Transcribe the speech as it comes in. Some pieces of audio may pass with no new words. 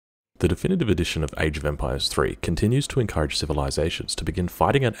The definitive edition of Age of Empires 3 continues to encourage civilizations to begin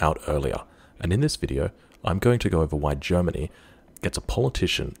fighting it out earlier, and in this video, I'm going to go over why Germany gets a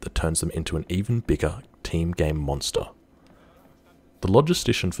politician that turns them into an even bigger team game monster. The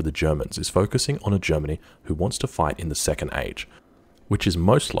logistician for the Germans is focusing on a Germany who wants to fight in the Second Age, which is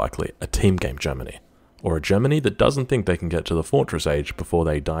most likely a team game Germany, or a Germany that doesn't think they can get to the Fortress Age before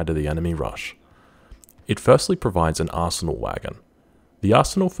they die to the enemy rush. It firstly provides an arsenal wagon. The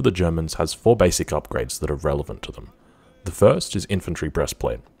arsenal for the Germans has 4 basic upgrades that are relevant to them. The first is infantry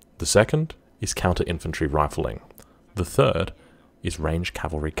breastplate, the second is counter-infantry rifling, the third is ranged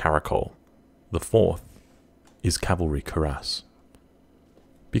cavalry caracole, the fourth is cavalry cuirass.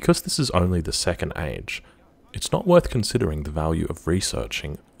 Because this is only the Second Age, it's not worth considering the value of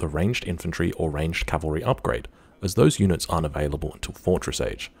researching the ranged infantry or ranged cavalry upgrade, as those units aren't available until Fortress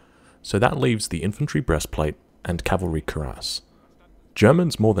Age, so that leaves the infantry breastplate and cavalry cuirass.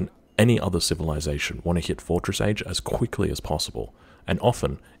 Germans more than any other civilization want to hit Fortress Age as quickly as possible, and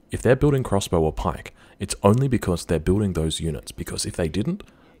often, if they're building crossbow or pike, it's only because they're building those units, because if they didn't,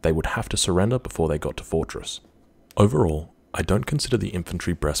 they would have to surrender before they got to Fortress. Overall, I don't consider the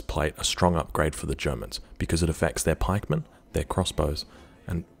infantry breastplate a strong upgrade for the Germans, because it affects their pikemen, their crossbows,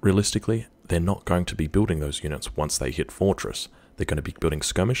 and realistically, they're not going to be building those units once they hit Fortress. They're going to be building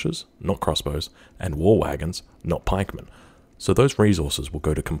skirmishers, not crossbows, and war wagons, not pikemen, so those resources will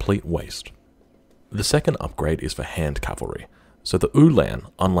go to complete waste. The second upgrade is for hand cavalry, so the Ulan,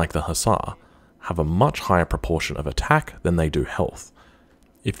 unlike the Hussar, have a much higher proportion of attack than they do health.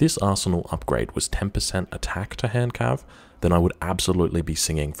 If this arsenal upgrade was 10% attack to hand cav, then I would absolutely be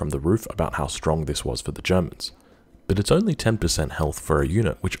singing from the roof about how strong this was for the Germans. But it's only 10% health for a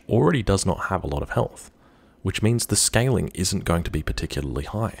unit which already does not have a lot of health, which means the scaling isn't going to be particularly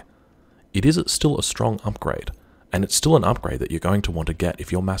high. It is still a strong upgrade, and it's still an upgrade that you're going to want to get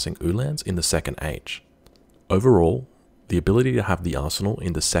if you're massing Ulans in the Second Age. Overall, the ability to have the arsenal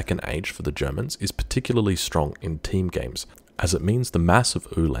in the Second Age for the Germans is particularly strong in team games, as it means the mass of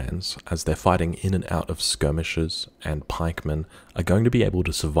Ulans, as they're fighting in and out of skirmishers and pikemen, are going to be able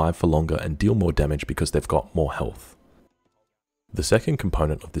to survive for longer and deal more damage because they've got more health. The second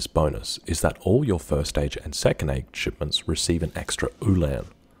component of this bonus is that all your First Age and Second Age shipments receive an extra Ulan.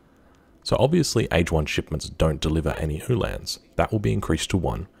 So obviously Age 1 shipments don't deliver any Ulans, that will be increased to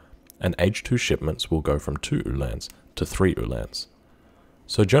 1, and Age 2 shipments will go from 2 Ulans to 3 Ulans.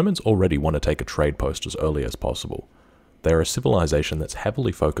 So Germans already want to take a trade post as early as possible. They're a civilization that's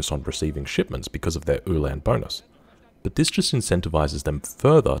heavily focused on receiving shipments because of their Ulan bonus, but this just incentivizes them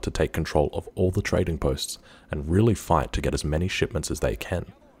further to take control of all the trading posts and really fight to get as many shipments as they can.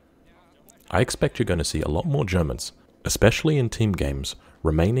 I expect you're going to see a lot more Germans, especially in team games,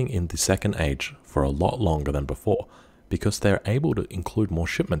 remaining in the Second Age for a lot longer than before, because they're able to include more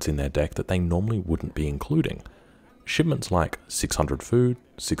shipments in their deck that they normally wouldn't be including. Shipments like 600 food,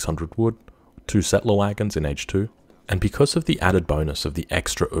 600 wood, 2 settler wagons in Age 2, and because of the added bonus of the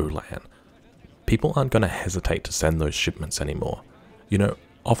extra Ulan, people aren't going to hesitate to send those shipments anymore. You know,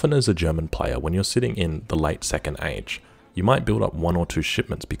 often as a German player, when you're sitting in the late Second Age, you might build up 1 or 2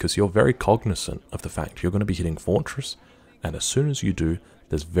 shipments because you're very cognizant of the fact you're going to be hitting Fortress, and as soon as you do,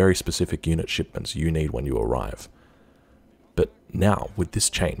 there's very specific unit shipments you need when you arrive. But now, with this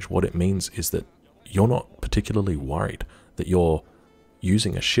change, what it means is that you're not particularly worried that you're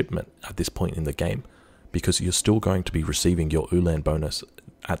using a shipment at this point in the game, because you're still going to be receiving your Ulan bonus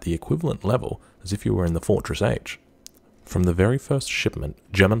at the equivalent level as if you were in the Fortress Age. From the very first shipment,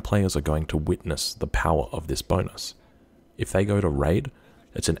 German players are going to witness the power of this bonus. If they go to raid,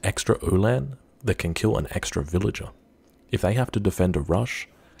 it's an extra Ulan that can kill an extra villager. If they have to defend a rush,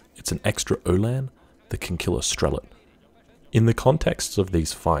 it's an extra Ulan that can kill a Strelet. In the context of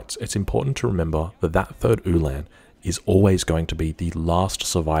these fights, it's important to remember that that third Ulan is always going to be the last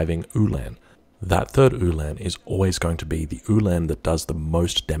surviving Ulan. That third Ulan is always going to be the Ulan that does the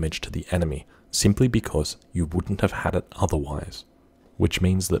most damage to the enemy, simply because you wouldn't have had it otherwise. Which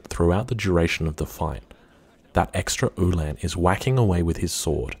means that throughout the duration of the fight, that extra Ulan is whacking away with his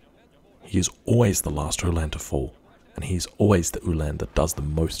sword. He is always the last Ulan to fall, and he is always the Ulan that does the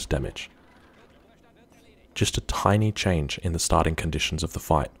most damage. Just a tiny change in the starting conditions of the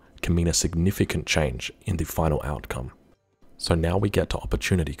fight can mean a significant change in the final outcome. So now we get to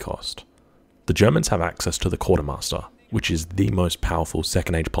opportunity cost. The Germans have access to the Quartermaster, which is the most powerful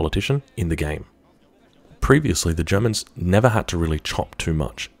Second Age politician in the game. Previously, the Germans never had to really chop too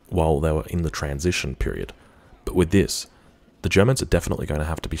much while they were in the transition period, but with this, the Germans are definitely going to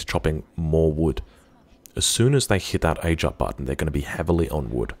have to be chopping more wood. As soon as they hit that age up button, they're going to be heavily on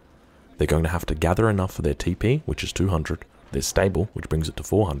wood. They're going to have to gather enough for their TP, which is 200, There's stable, which brings it to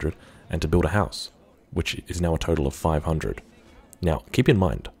 400, and to build a house, which is now a total of 500. Now, keep in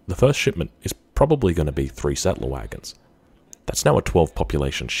mind, the first shipment is probably going to be 3 settler wagons. That's now a 12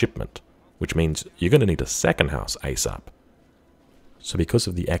 population shipment, which means you're going to need a second house ASAP. So because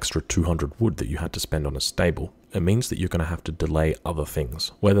of the extra 200 wood that you had to spend on a stable, it means that you're going to have to delay other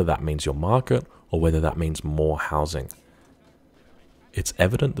things, whether that means your market or whether that means more housing. It's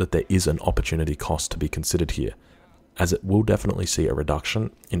evident that there is an opportunity cost to be considered here, as it will definitely see a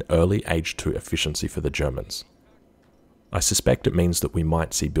reduction in early Age 2 efficiency for the Germans. I suspect it means that we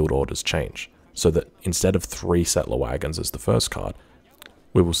might see build orders change, so that instead of 3 settler wagons as the first card,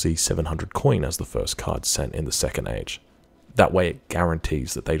 we will see 700 coin as the first card sent in the second age. That way it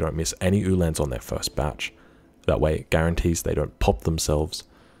guarantees that they don't miss any Ulans on their first batch. That way it guarantees they don't pop themselves.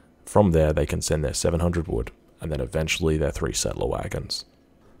 From there they can send their 700 wood, and then eventually their 3 settler wagons.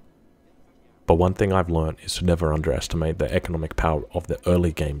 But one thing I've learned is to never underestimate the economic power of the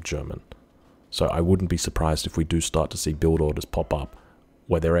early game German. So I wouldn't be surprised if we do start to see build orders pop up,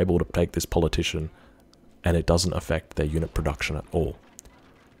 where they're able to take this politician, and it doesn't affect their unit production at all.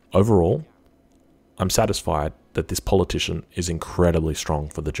 Overall, I'm satisfied that this politician is incredibly strong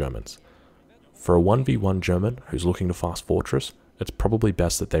for the Germans. For a 1v1 German who's looking to fast fortress, it's probably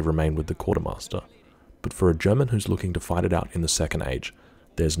best that they remain with the quartermaster. But for a German who's looking to fight it out in the second age,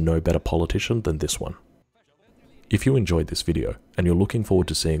 there's no better politician than this one. If you enjoyed this video, and you're looking forward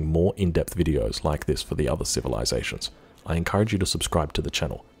to seeing more in-depth videos like this for the other civilizations, I encourage you to subscribe to the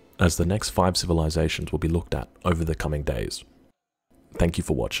channel, as the next 5 civilizations will be looked at over the coming days. Thank you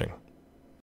for watching.